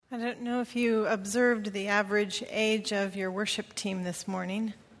I don't know if you observed the average age of your worship team this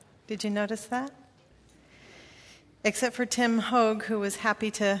morning. Did you notice that? Except for Tim Hogue, who was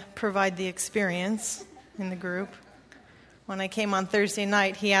happy to provide the experience in the group. When I came on Thursday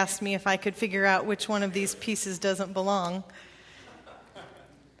night, he asked me if I could figure out which one of these pieces doesn't belong.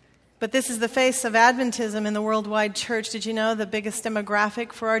 But this is the face of Adventism in the worldwide church. Did you know the biggest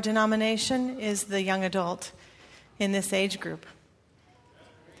demographic for our denomination is the young adult in this age group?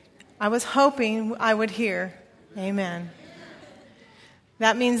 I was hoping I would hear, amen.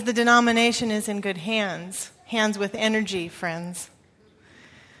 That means the denomination is in good hands. Hands with energy, friends.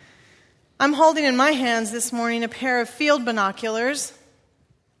 I'm holding in my hands this morning a pair of field binoculars.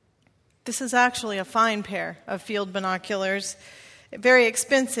 This is actually a fine pair of field binoculars. Very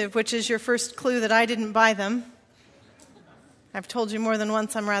expensive, which is your first clue that I didn't buy them. I've told you more than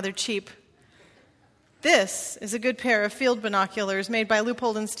once I'm rather cheap. This is a good pair of field binoculars made by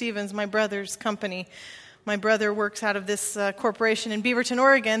Leupold and Stevens, my brother's company. My brother works out of this corporation in Beaverton,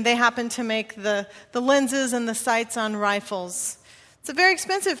 Oregon. They happen to make the lenses and the sights on rifles. It's a very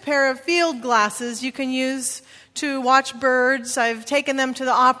expensive pair of field glasses you can use to watch birds. I've taken them to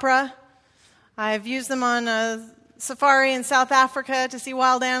the opera. I've used them on a safari in South Africa to see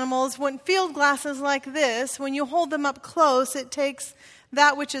wild animals. When field glasses like this, when you hold them up close, it takes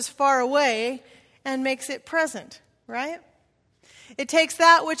that which is far away and makes it present, right? It takes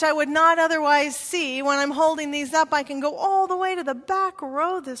that which I would not otherwise see. When I'm holding these up, I can go all the way to the back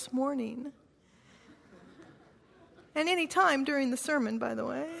row this morning. And any time during the sermon, by the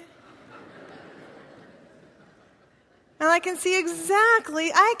way. And I can see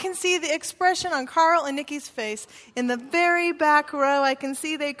the expression on Carl and Nikki's face. In the very back row, I can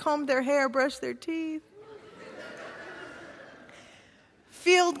see they combed their hair, brushed their teeth.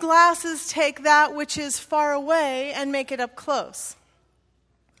 Field glasses take that which is far away and make it up close.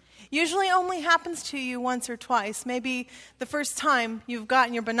 Usually only happens to you once or twice, maybe the first time you've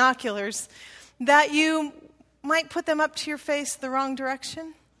gotten your binoculars, that you might put them up to your face the wrong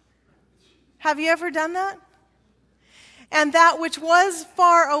direction. Have you ever done that? And that which was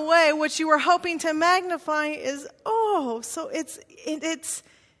far away, which you were hoping to magnify, is, so it's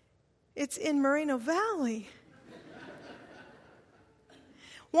in Moreno Valley.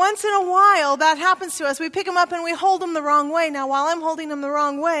 Once in a while, that happens to us. We pick them up and we hold them the wrong way. Now, while I'm holding them the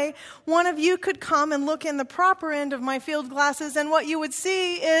wrong way, one of you could come and look in the proper end of my field glasses, and what you would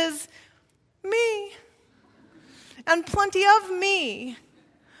see is me. And plenty of me.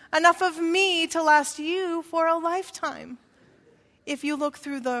 Enough of me to last you for a lifetime if you look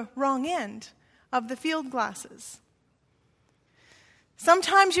through the wrong end of the field glasses.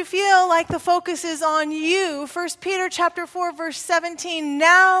 Sometimes you feel like the focus is on you. 1 Peter chapter 4, verse 17,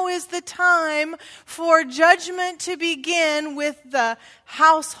 now is the time for judgment to begin with the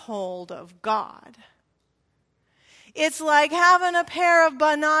household of God. It's like having a pair of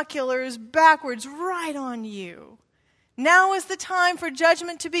binoculars backwards right on you. Now is the time for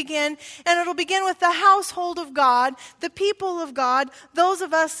judgment to begin, and it'll begin with the household of God, the people of God, those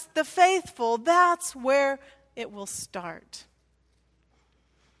of us, the faithful. That's where it will start.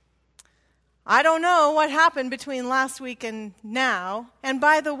 I don't know what happened between last week and now. And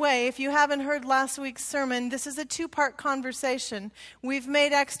by the way, if you haven't heard last week's sermon, this is a two-part conversation. We've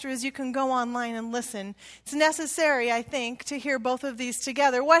made extras. You can go online and listen. It's necessary, I think, to hear both of these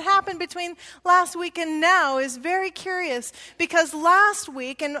together. What happened between last week and now is very curious, because last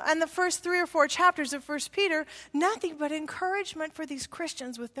week and the first 3 or 4 chapters of 1 Peter, nothing but encouragement for these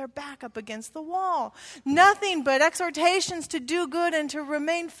Christians with their back up against the wall. Nothing but exhortations to do good and to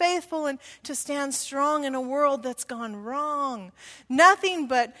remain faithful and to stand strong in a world that's gone wrong. Nothing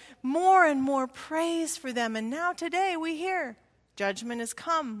but more and more praise for them. And now today we hear judgment has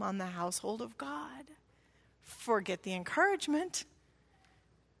come on the household of God. Forget the encouragement.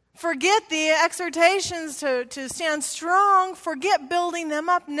 Forget the exhortations to stand strong. Forget building them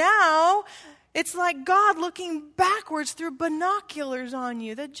up now. It's like God looking backwards through binoculars on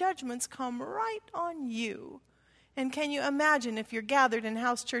you. The judgments come right on you. And can you imagine if you're gathered in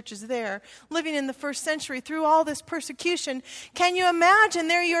house churches there, living in the first century through all this persecution, can you imagine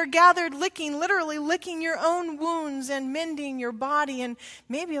there you're gathered literally licking your own wounds and mending your body, and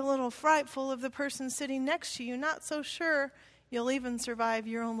maybe a little frightful of the person sitting next to you, not so sure you'll even survive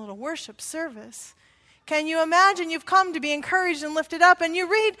your own little worship service. Can you imagine you've come to be encouraged and lifted up, and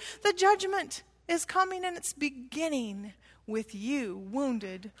you read the judgment is coming, and it's beginning with you,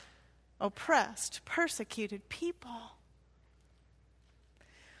 wounded, oppressed, persecuted people.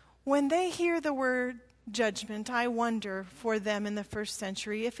 When they hear the word judgment, I wonder for them in the first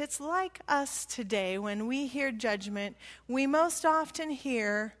century if it's like us today. When we hear judgment, we most often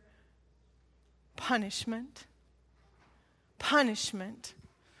hear punishment. Punishment.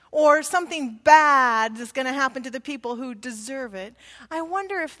 Or something bad is going to happen to the people who deserve it. I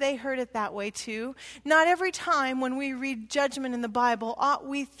wonder if they heard it that way too. Not every time when we read judgment in the Bible ought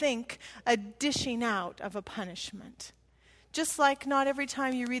we think a dishing out of a punishment. Just like not every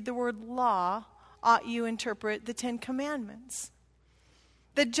time you read the word law ought you interpret the 10 Commandments.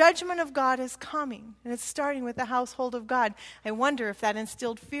 The judgment of God is coming, and it's starting with the household of God. I wonder if that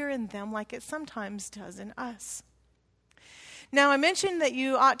instilled fear in them like it sometimes does in us. Now, I mentioned that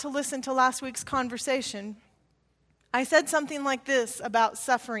you ought to listen to last week's conversation. I said something like this about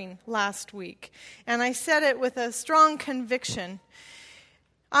suffering last week, and I said it with a strong conviction.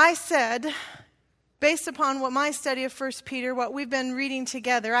 I said, based upon what my study of 1 Peter, what we've been reading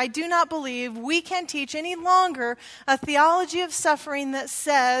together, I do not believe we can teach any longer a theology of suffering that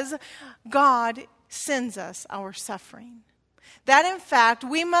says God sends us our suffering. That, in fact,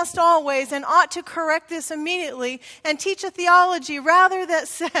 we must always and ought to correct this immediately and teach a theology rather that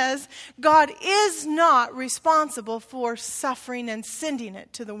says God is not responsible for suffering and sending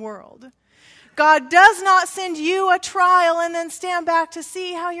it to the world. God does not send you a trial and then stand back to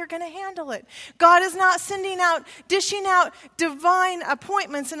see how you're going to handle it. God is not dishing out divine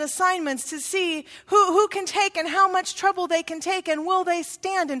appointments and assignments to see who can take and how much trouble they can take and will they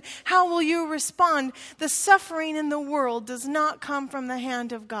stand and how will you respond. The suffering in the world does not come from the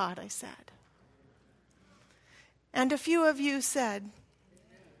hand of God, I said. And a few of you said,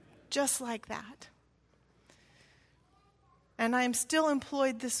 just like that. And I am still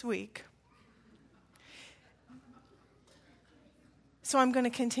employed this week. So I'm going to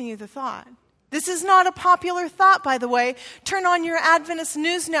continue the thought. This is not a popular thought, by the way. Turn on your Adventist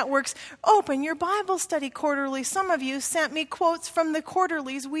news networks. Open your Bible study quarterly. Some of you sent me quotes from the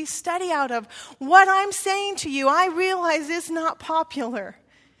quarterlies we study out of. What I'm saying to you, I realize is not popular.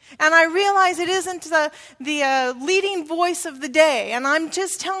 And I realize it isn't the leading voice of the day. And I'm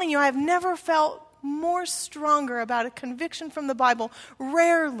just telling you, I've never felt more stronger about a conviction from the Bible,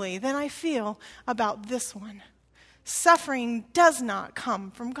 rarely, than I feel about this one. Suffering does not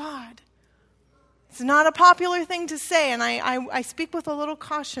come from God. It's not a popular thing to say, and I speak with a little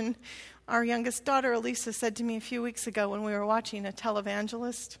caution. Our youngest daughter, Elisa, said to me a few weeks ago when we were watching a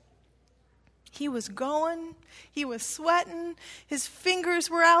televangelist, he was going, he was sweating, his fingers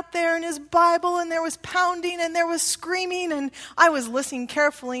were out there in his Bible, and there was pounding, and there was screaming, and I was listening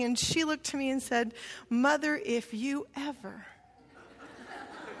carefully, and she looked to me and said, "Mother, if you ever..."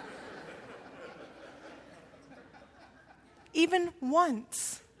 Even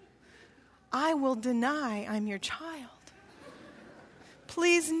once, I will deny I'm your child.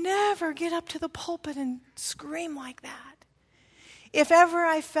 Please never get up to the pulpit and scream like that. If ever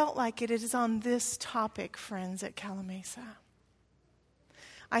I felt like it, it is on this topic, friends at Calamasa.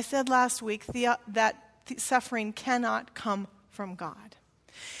 I said last week that suffering cannot come from God.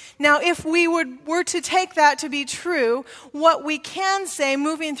 Now, if we were to take that to be true, what we can say,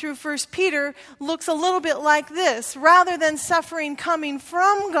 moving through 1 Peter, looks a little bit like this. Rather than suffering coming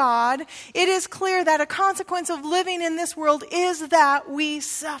from God, it is clear that a consequence of living in this world is that we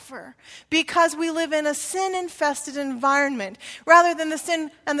suffer because we live in a sin-infested environment. Rather than the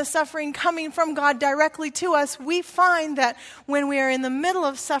sin and the suffering coming from God directly to us, we find that when we are in the middle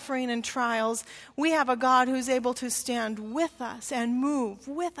of suffering and trials, we have a God who's able to stand with us and move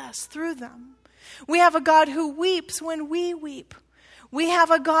with us through them. We have a God who weeps when we weep. We have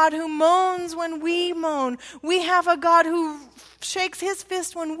a God who moans when we moan. We have a God who shakes his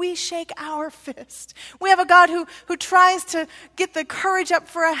fist when we shake our fist. We have a God who tries to get the courage up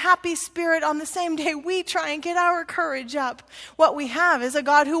for a happy spirit on the same day we try and get our courage up. What we have is a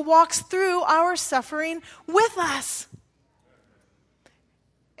God who walks through our suffering with us.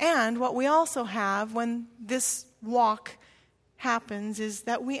 And what we also have when this walk happens is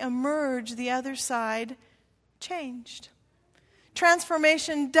that we emerge the other side changed.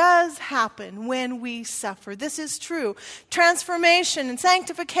 Transformation does happen when we suffer. This is true. Transformation and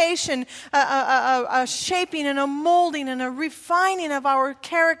sanctification, a shaping and a molding and a refining of our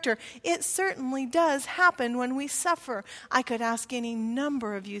character, it certainly does happen when we suffer. I could ask any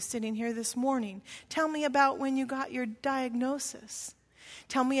number of you sitting here this morning, tell me about when you got your diagnosis.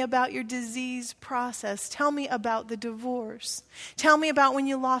 Tell me about your disease process. Tell me about the divorce. Tell me about when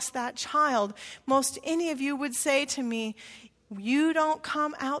you lost that child. Most any of you would say to me, you don't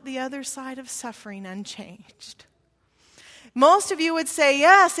come out the other side of suffering unchanged. Most of you would say,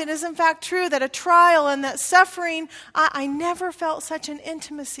 yes, it is in fact true that a trial and that suffering, I never felt such an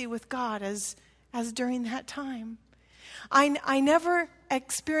intimacy with God as during that time. I never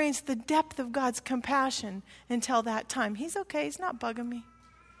experienced the depth of God's compassion until that time. He's okay. He's not bugging me.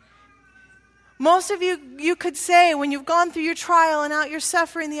 Most of you could say when you've gone through your trial and out your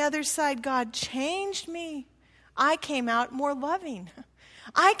suffering the other side, God changed me. I came out more loving.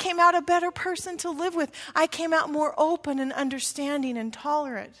 I came out a better person to live with. I came out more open and understanding and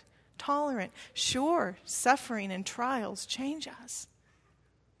tolerant. Sure, suffering and trials change us.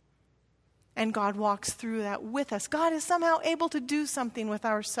 And God walks through that with us. God is somehow able to do something with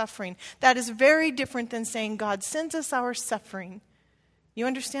our suffering. That is very different than saying God sends us our suffering. You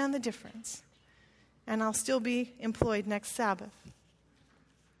understand the difference? And I'll still be employed next Sabbath.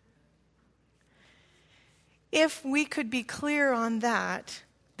 If we could be clear on that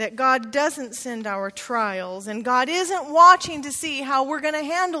God doesn't send our trials, and God isn't watching to see how we're going to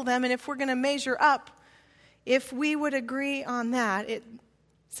handle them and if we're going to measure up, if we would agree on that, it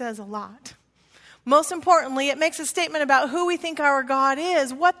says a lot. Most importantly, it makes a statement about who we think our God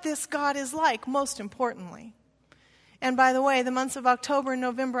is, what this God is like, most importantly. And by the way, the months of October and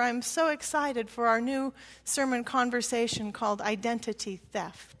November, I'm so excited for our new sermon conversation called Identity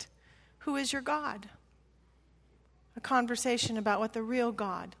Theft. Who is your God? A conversation about what the real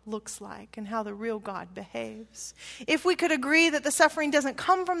God looks like and how the real God behaves. If we could agree that the suffering doesn't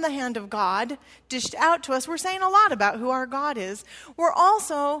come from the hand of God dished out to us, we're saying a lot about who our God is. We're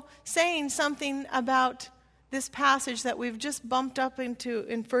also saying something about this passage that we've just bumped up into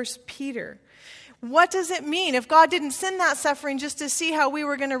in 1 Peter. What does it mean if God didn't send that suffering just to see how we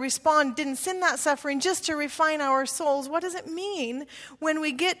were going to respond, didn't send that suffering just to refine our souls? What does it mean when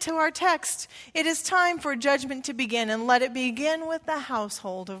we get to our text? It is time for judgment to begin, and let it begin with the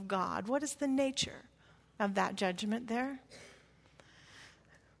household of God. What is the nature of that judgment there?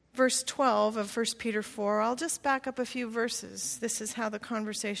 Verse 12 of 1 Peter 4, I'll just back up a few verses. This is how the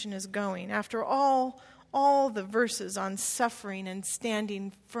conversation is going. After all the verses on suffering and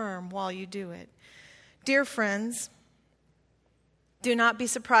standing firm while you do it. Dear friends, do not be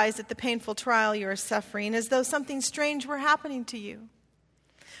surprised at the painful trial you are suffering, as though something strange were happening to you.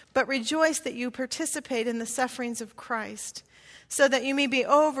 But rejoice that you participate in the sufferings of Christ, so that you may be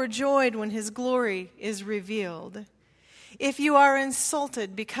overjoyed when his glory is revealed. If you are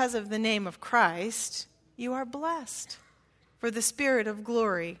insulted because of the name of Christ, you are blessed, for the Spirit of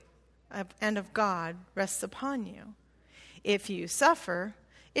glory and of God rests upon you. If you suffer,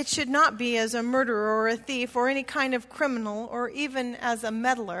 it should not be as a murderer or a thief or any kind of criminal or even as a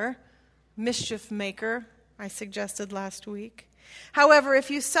meddler, mischief maker, I suggested last week. However, if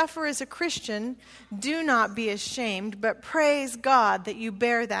you suffer as a Christian, do not be ashamed, but praise God that you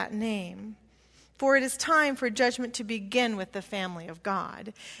bear that name. For it is time for judgment to begin with the family of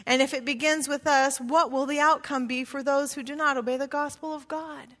God. And if it begins with us, what will the outcome be for those who do not obey the gospel of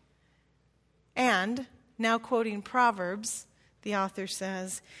God? And, now quoting Proverbs, the author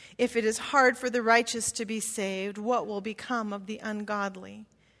says, if it is hard for the righteous to be saved, what will become of the ungodly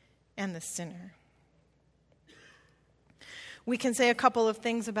and the sinner? We can say a couple of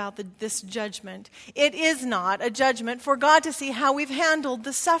things about this judgment. It is not a judgment for God to see how we've handled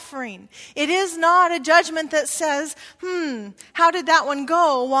the suffering. It is not a judgment that says, how did that one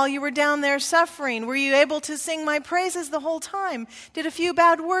go while you were down there suffering? Were you able to sing my praises the whole time? Did a few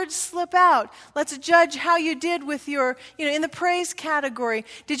bad words slip out? Let's judge how you did with your, in the praise category.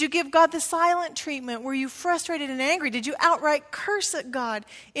 Did you give God the silent treatment? Were you frustrated and angry? Did you outright curse at God?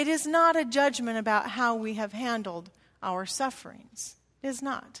 It is not a judgment about how we have handled our sufferings. It is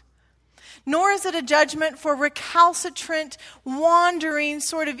not. Nor is it a judgment for recalcitrant, wandering,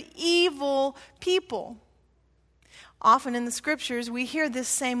 sort of evil people. Often in the scriptures, we hear this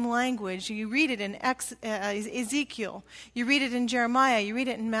same language. You read it in Ezekiel. You read it in Jeremiah. You read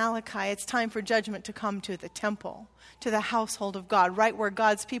it in Malachi. It's time for judgment to come to the temple, to the household of God, right where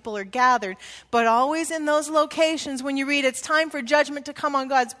God's people are gathered. But always in those locations, when you read it's time for judgment to come on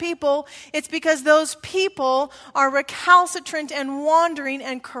God's people, it's because those people are recalcitrant and wandering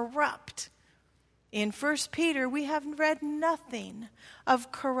and corrupt. In 1 Peter, we have read nothing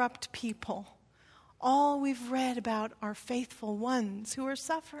of corrupt people. All we've read about are faithful ones who are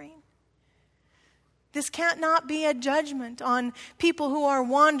suffering. This can't not be a judgment on people who are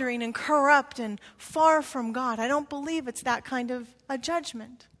wandering and corrupt and far from God. I don't believe it's that kind of a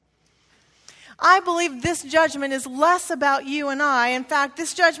judgment. I believe this judgment is less about you and I. In fact,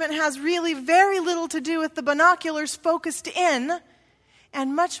 this judgment has really very little to do with the binoculars focused in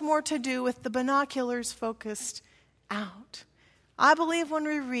and much more to do with the binoculars focused out. I believe when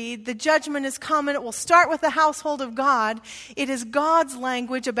we read, the judgment is coming, it will start with the household of God. It is God's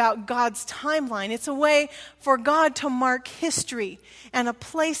language about God's timeline. It's a way for God to mark history and a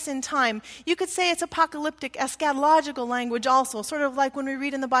place in time. You could say it's apocalyptic, eschatological language also, sort of like when we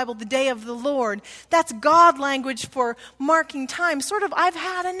read in the Bible, the day of the Lord. That's God language for marking time, sort of, I've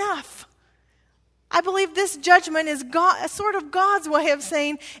had enough. I believe this judgment is God, sort of God's way of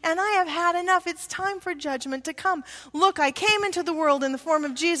saying, and I have had enough. It's time for judgment to come. Look, I came into the world in the form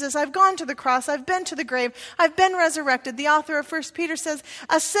of Jesus. I've gone to the cross. I've been to the grave. I've been resurrected. The author of 1 Peter says,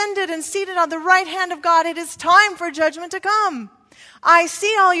 ascended and seated on the right hand of God. It is time for judgment to come. I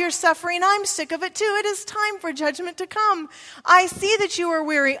see all your suffering. I'm sick of it too. It is time for judgment to come. I see that you are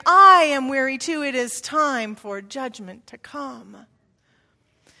weary. I am weary too. It is time for judgment to come.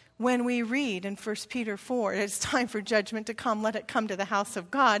 When we read in 1 Peter 4, it's time for judgment to come, let it come to the house of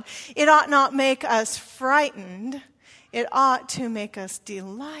God, it ought not make us frightened. It ought to make us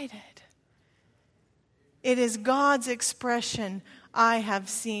delighted. It is God's expression, I have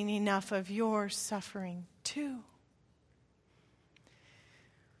seen enough of your suffering too.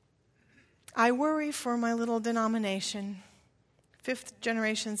 I worry for my little denomination, 5th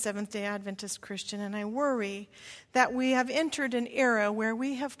generation Seventh-day Adventist Christian, and I worry that we have entered an era where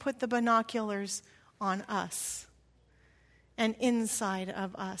we have put the binoculars on us and inside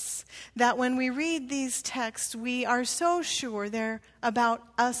of us. That when we read these texts, we are so sure they're about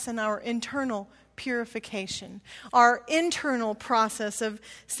us and our internal purification, our internal process of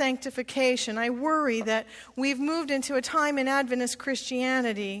sanctification. I worry that we've moved into a time in Adventist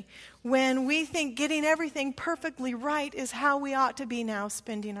Christianity when we think getting everything perfectly right is how we ought to be now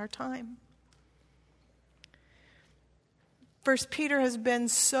spending our time. 1 Peter has been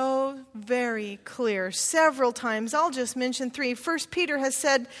so very clear several times. I'll just mention 3. 1 Peter has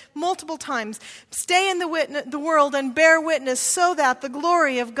said multiple times, stay in the world and bear witness so that the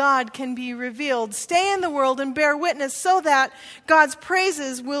glory of God can be revealed. Stay in the world and bear witness so that God's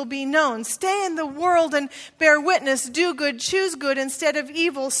praises will be known. Stay in the world and bear witness, do good, choose good instead of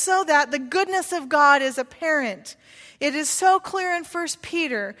evil, so that the goodness of God is apparent. It is so clear in 1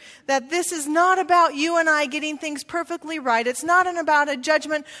 Peter that this is not about you and I getting things perfectly right. It's not about a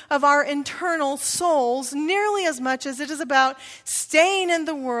judgment of our internal souls nearly as much as it is about staying in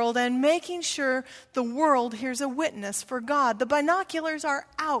the world and making sure the world hears a witness for God. The binoculars are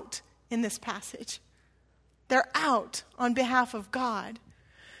out in this passage. They're out on behalf of God.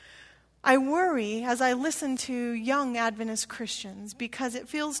 I worry as I listen to young Adventist Christians because it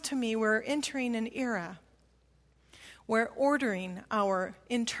feels to me we're entering an era where ordering our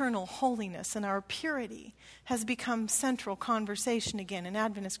internal holiness and our purity has become central conversation again in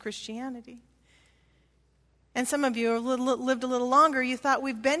Adventist Christianity. And some of you lived a little longer, you thought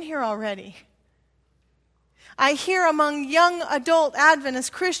we've been here already. I hear among young adult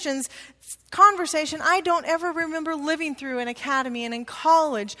Adventist Christians conversation I don't ever remember living through in academy and in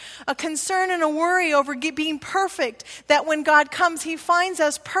college. A concern and a worry over being perfect, that when God comes, He finds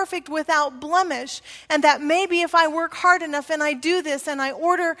us perfect without blemish, and that maybe if I work hard enough and I do this and I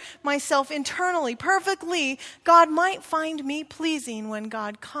order myself internally perfectly, God might find me pleasing when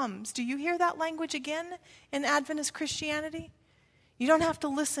God comes. Do you hear that language again in Adventist Christianity? You don't have to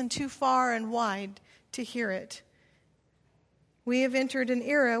listen too far and wide to hear it. We have entered an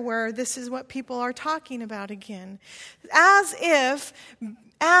era where this is what people are talking about again. As if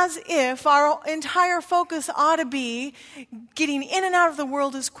our entire focus ought to be getting in and out of the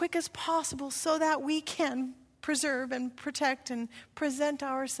world as quick as possible so that we can preserve and protect and present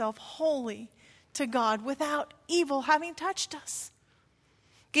ourselves holy to God without evil having touched us.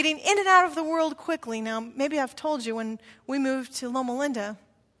 Getting in and out of the world quickly. Now, maybe I've told you when we moved to Loma Linda,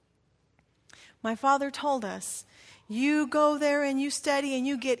 my father told us, you go there and you study and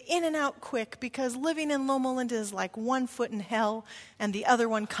you get in and out quick because living in Loma Linda is like one foot in hell and the other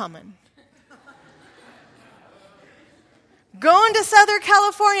one coming. Going to Southern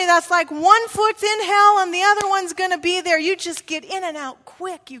California, that's like one foot's in hell and the other one's going to be there. You just get in and out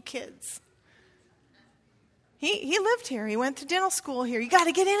quick, you kids. He lived here. He went to dental school here. You got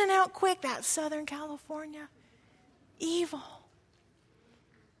to get in and out quick. That's Southern California. Evil.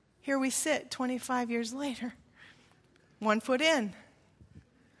 Here we sit 25 years later, 1 foot in.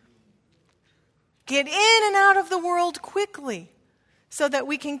 Get in and out of the world quickly so that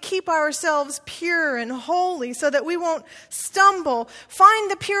we can keep ourselves pure and holy, so that we won't stumble. Find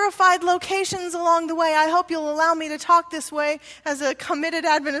the purified locations along the way. I hope you'll allow me to talk this way as a committed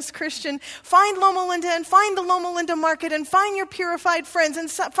Adventist Christian. Find Loma Linda and find the Loma Linda market and find your purified friends and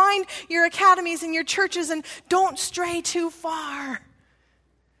find your academies and your churches, and don't stray too far.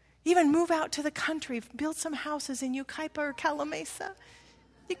 Even move out to the country, build some houses in Yucaipa or Calamasa.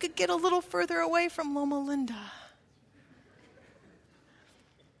 You could get a little further away from Loma Linda.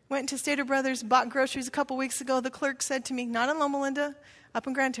 Went to Stater Brothers, bought groceries a couple weeks ago. The clerk said to me, not in Loma Linda, up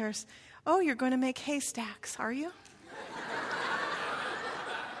in Grand Terrace, oh, you're going to make haystacks, are you?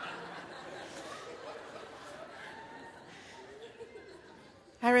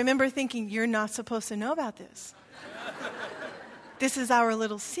 I remember thinking, you're not supposed to know about this. This is our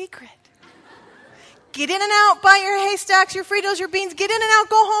little secret. Get in and out, buy your haystacks, your Fritos, your beans. Get in and out,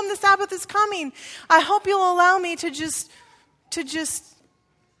 go home, the Sabbath is coming. I hope you'll allow me to just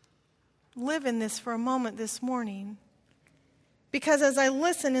live in this for a moment this morning. Because as I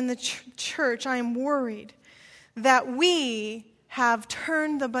listen in the church, I am worried that we have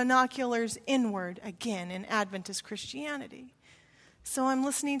turned the binoculars inward again in Adventist Christianity. So I'm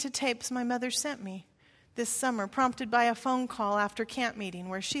listening to tapes my mother sent me this summer, prompted by a phone call after camp meeting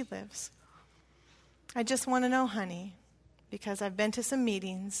where she lives. I just want to know, honey, because I've been to some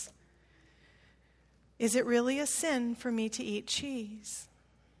meetings, is it really a sin for me to eat cheese?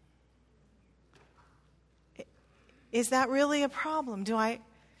 Is that really a problem?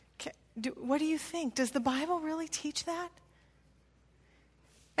 What do you think? Does the Bible really teach that?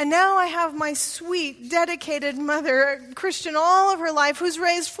 And now I have my sweet, dedicated mother, Christian all of her life, who's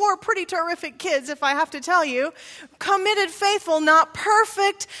raised 4 pretty terrific kids, if I have to tell you. Committed, faithful, not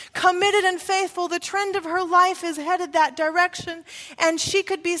perfect, committed and faithful. The trend of her life is headed that direction. And she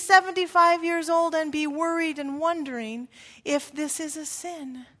could be 75 years old and be worried and wondering if this is a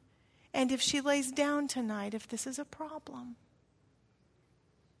sin. And if she lays down tonight, if this is a problem.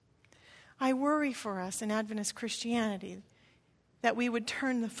 I worry for us in Adventist Christianity that we would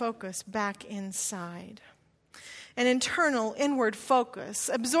turn the focus back inside. An internal, inward focus,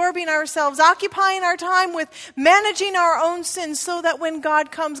 absorbing ourselves, occupying our time with managing our own sins so that when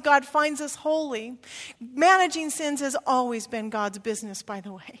God comes, God finds us holy. Managing sins has always been God's business, by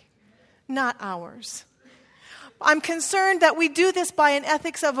the way, not ours. I'm concerned that we do this by an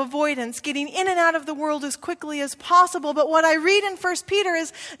ethics of avoidance, getting in and out of the world as quickly as possible. But what I read in 1 Peter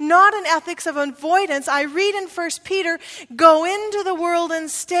is not an ethics of avoidance. I read in 1 Peter, go into the world and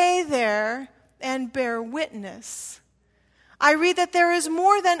stay there and bear witness. I read that there is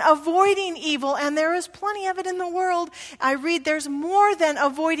more than avoiding evil, and there is plenty of it in the world. I read there's more than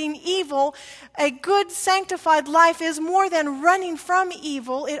avoiding evil. A good, sanctified life is more than running from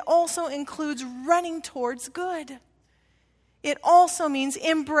evil. It also includes running towards good. It also means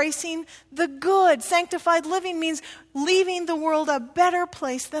embracing the good. Sanctified living means leaving the world a better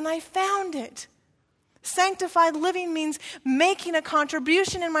place than I found it. Sanctified living means making a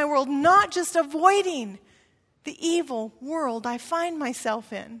contribution in my world, not just avoiding the evil world I find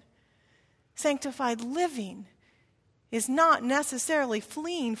myself in. Sanctified living is not necessarily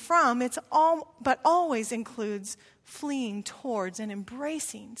fleeing from, but always includes fleeing towards and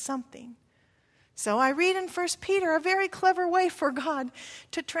embracing something. So I read in 1 Peter a very clever way for God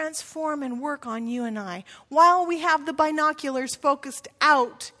to transform and work on you and I. While we have the binoculars focused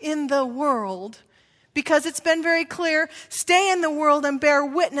out in the world, because it's been very clear, stay in the world and bear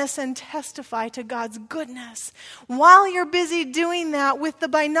witness and testify to God's goodness. While you're busy doing that with the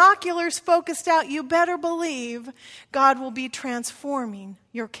binoculars focused out, you better believe God will be transforming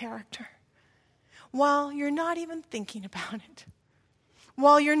your character. While you're not even thinking about it.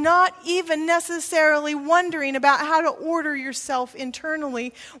 While you're not even necessarily wondering about how to order yourself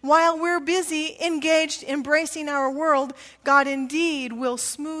internally, while we're busy, engaged, embracing our world, God indeed will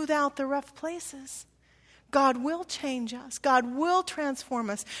smooth out the rough places. God will change us. God will transform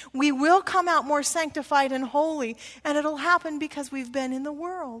us. We will come out more sanctified and holy, and it'll happen because we've been in the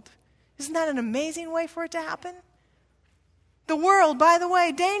world. Isn't that an amazing way for it to happen? The world, by the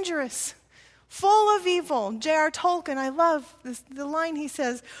way, dangerous, full of evil. J.R. Tolkien, I love the line he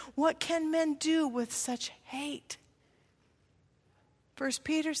says, what can men do with such hate? 1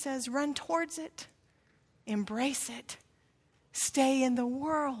 Peter says, run towards it, embrace it, stay in the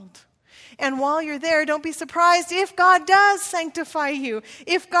world. And while you're there, don't be surprised if God does sanctify you,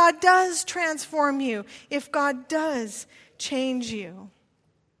 if God does transform you, if God does change you.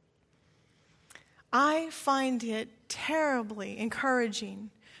 I find it terribly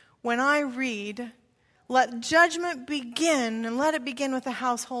encouraging when I read, let judgment begin, and let it begin with the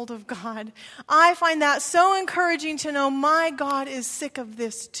household of God. I find that so encouraging to know my God is sick of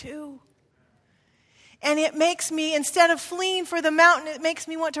this too. And it makes me, instead of fleeing for the mountain, it makes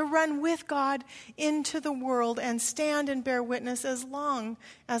me want to run with God into the world and stand and bear witness as long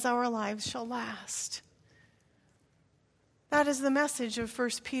as our lives shall last. That is the message of 1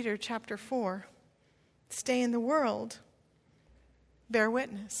 Peter chapter 4. Stay in the world, bear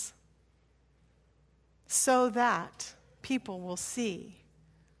witness, so that people will see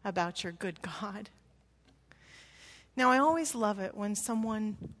about your good God. Now, I always love it when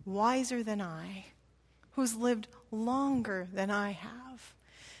someone wiser than I, who's lived longer than I have,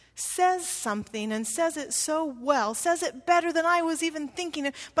 says something and says it so well, says it better than I was even thinking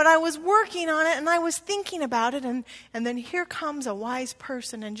it, but I was working on it and I was thinking about it, and then here comes a wise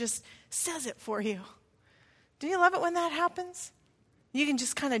person and just says it for you. Do you love it when that happens? You can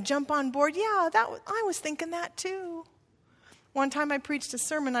just kind of jump on board. Yeah, I was thinking that too. One time I preached a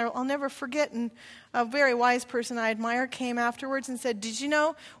sermon I'll never forget, and a very wise person I admire came afterwards and said, "Did you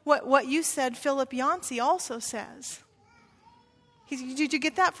know what you said Philip Yancey also says?" He said, "Did you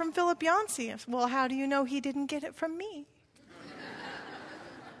get that from Philip Yancey?" I said, "Well, how do you know he didn't get it from me?"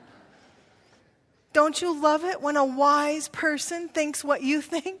 Don't you love it when a wise person thinks what you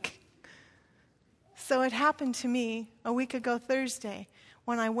think? So it happened to me a week ago Thursday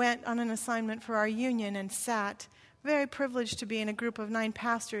when I went on an assignment for our union and sat, very privileged to be in a group of 9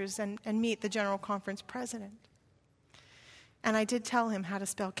 pastors and meet the General Conference president. And I did tell him how to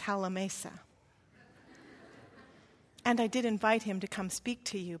spell Calamasa. And I did invite him to come speak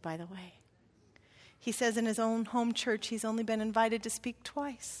to you, by the way. He says in his own home church he's only been invited to speak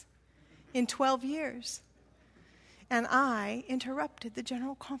twice in 12 years. And I interrupted the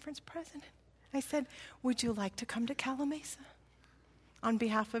General Conference president. I said, "Would you like to come to Calamasa?" On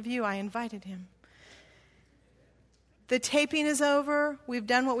behalf of you, I invited him. The taping is over. We've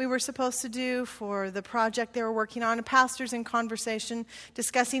done what we were supposed to do for the project they were working on. Pastors in conversation,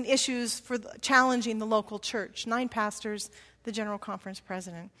 discussing issues for challenging the local church. 9 pastors, the General Conference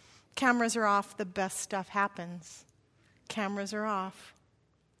president. Cameras are off. The best stuff happens. Cameras are off.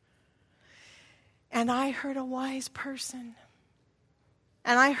 And I heard a wise person.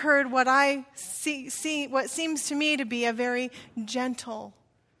 And I heard what I see what seems to me to be a very gentle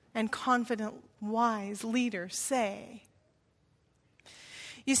and confident, wise leader say.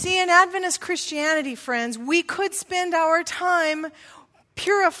 You see, in Adventist Christianity, friends, we could spend our time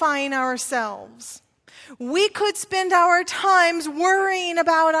purifying ourselves. We could spend our times worrying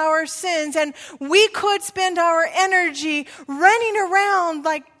about our sins, and we could spend our energy running around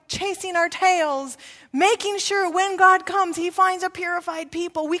like chasing our tails, making sure when God comes, He finds a purified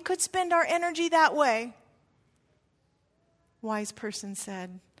people. We could spend our energy that way. Wise person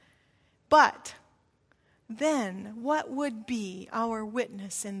said, but then what would be our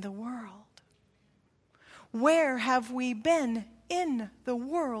witness in the world? Where have we been in the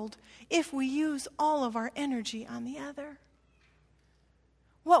world if we use all of our energy on the other?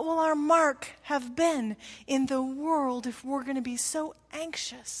 What will our mark have been in the world if we're going to be so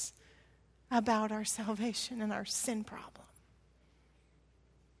anxious about our salvation and our sin problem?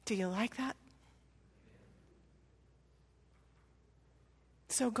 Do you like that?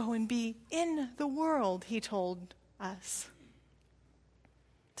 So go and be in the world, he told us.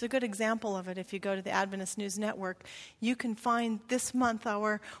 It's a good example of it. If you go to the Adventist News Network, you can find this month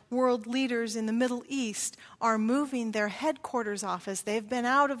our world leaders in the Middle East are moving their headquarters office. They've been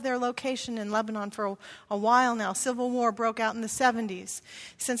out of their location in Lebanon for a while now. Civil war broke out in the 70s.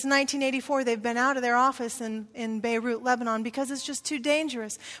 Since 1984, they've been out of their office in Beirut, Lebanon, because it's just too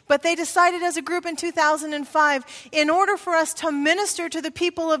dangerous. But they decided as a group in 2005, in order for us to minister to the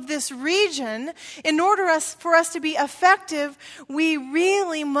people of this region, in order for us to be effective, we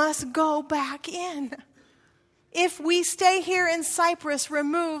really must go back in. If we stay here in Cyprus,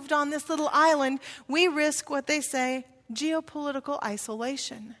 removed on this little island, we risk what they say, geopolitical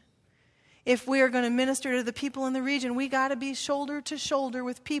isolation. If we are going to minister to the people in the region, we got to be shoulder to shoulder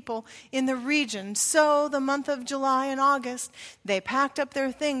with people in the region. So the month of July and August, they packed up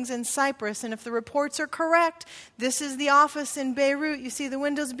their things in Cyprus. And if the reports are correct, this is the office in Beirut. You see the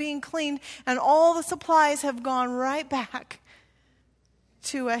windows being cleaned, and all the supplies have gone right back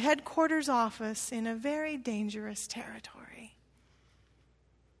to a headquarters office in a very dangerous territory.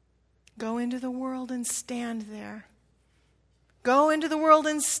 Go into the world and stand there. Go into the world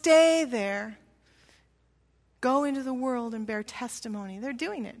and stay there. Go into the world and bear testimony. They're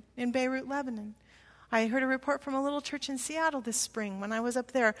doing it in Beirut, Lebanon. I heard a report from a little church in Seattle this spring when I was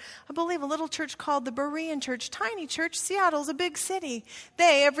up there. I believe a little church called the Berean Church. Tiny church. Seattle's a big city.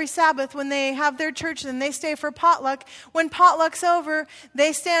 They, every Sabbath when they have their church and they stay for potluck, when potluck's over,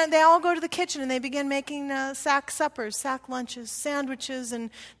 they all go to the kitchen and they begin making sack suppers, sack lunches, sandwiches and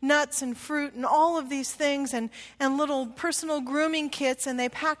nuts and fruit and all of these things and little personal grooming kits, and they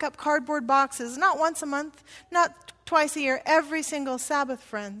pack up cardboard boxes, not once a month, not twice a year, every single Sabbath,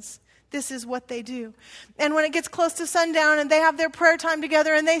 friends. This is what they do. And when it gets close to sundown and they have their prayer time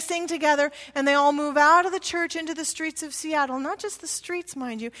together and they sing together and they all move out of the church into the streets of Seattle. Not just the streets,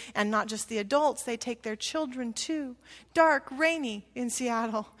 mind you, and not just the adults. They take their children too. Dark, rainy in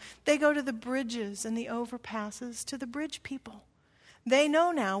Seattle. They go to the bridges and the overpasses, to the bridge people. They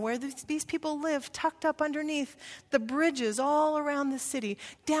know now where these people live, tucked up underneath the bridges all around the city,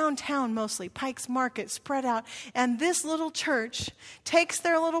 downtown mostly, Pike's Market spread out. And this little church takes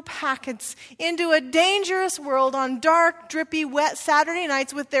their little packets into a dangerous world on dark, drippy, wet Saturday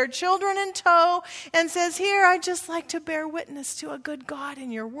nights with their children in tow and says, "Here, I'd just like to bear witness to a good God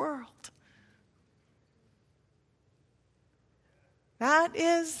in your world." That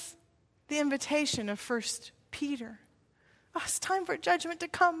is the invitation of 1 Peter. Oh, it's time for judgment to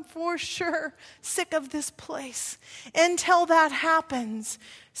come for sure. Sick of this place. Until that happens,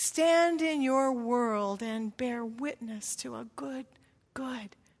 stand in your world and bear witness to a good,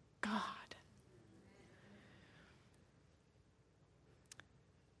 good God.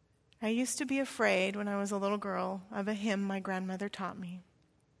 I used to be afraid when I was a little girl of a hymn my grandmother taught me.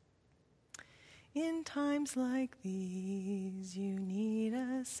 In times like these, you need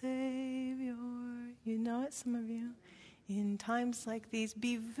a Savior. You know it, some of you. In times like these,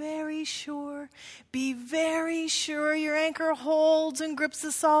 be very sure your anchor holds and grips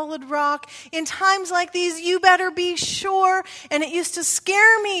the solid rock. In times like these, you better be sure. And it used to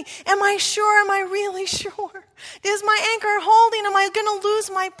scare me. Am I sure? Am I really sure? Is my anchor holding? Am I going to lose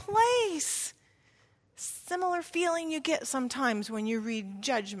my place? Similar feeling you get sometimes when you read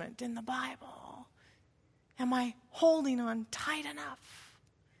judgment in the Bible. Am I holding on tight enough?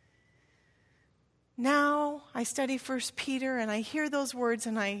 Now I study 1 Peter and I hear those words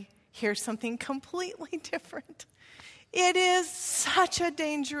and I hear something completely different. It is such a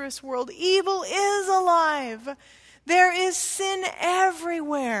dangerous world. Evil is alive. There is sin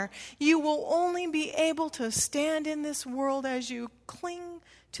everywhere. You will only be able to stand in this world as you cling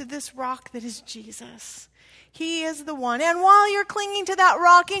to this rock that is Jesus. He is the one. And while you're clinging to that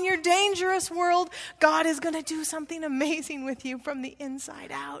rock in your dangerous world, God is going to do something amazing with you from the inside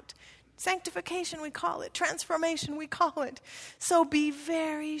out. Sanctification, we call it. Transformation, we call it. So be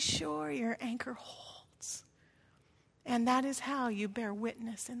very sure your anchor holds. And that is how you bear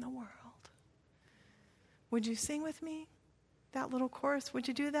witness in the world. Would you sing with me that little chorus? Would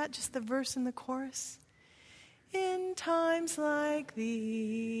you do that? Just the verse and the chorus. In times like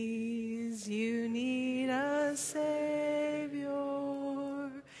these, you need a Savior.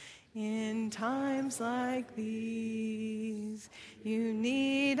 In times like these, you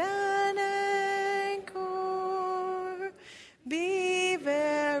need an anchor. Be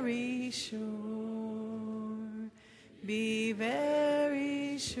very sure. Be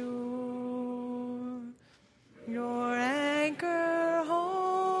very sure. Your anchor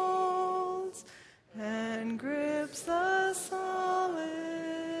holds and grips the solid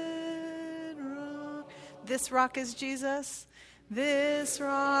rock. This rock is Jesus. This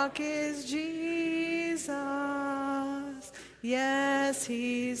rock is Jesus. Yes,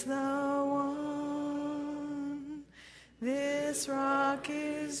 He's the one. This rock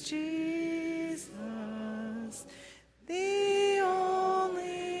is Jesus, the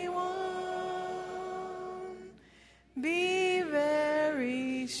only one. Be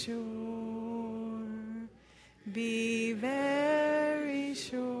very sure. Be very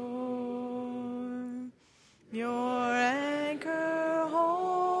sure. Your anchor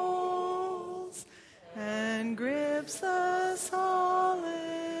holds and grips the solid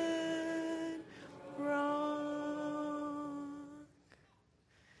rock.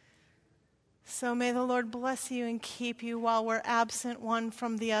 So may the Lord bless you and keep you while we're absent one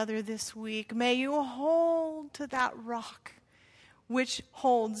from the other this week. May you hold to that rock which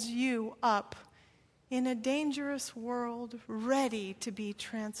holds you up in a dangerous world, ready to be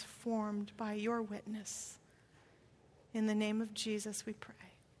transformed by your witness. In the name of Jesus we pray.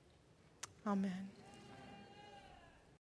 Amen.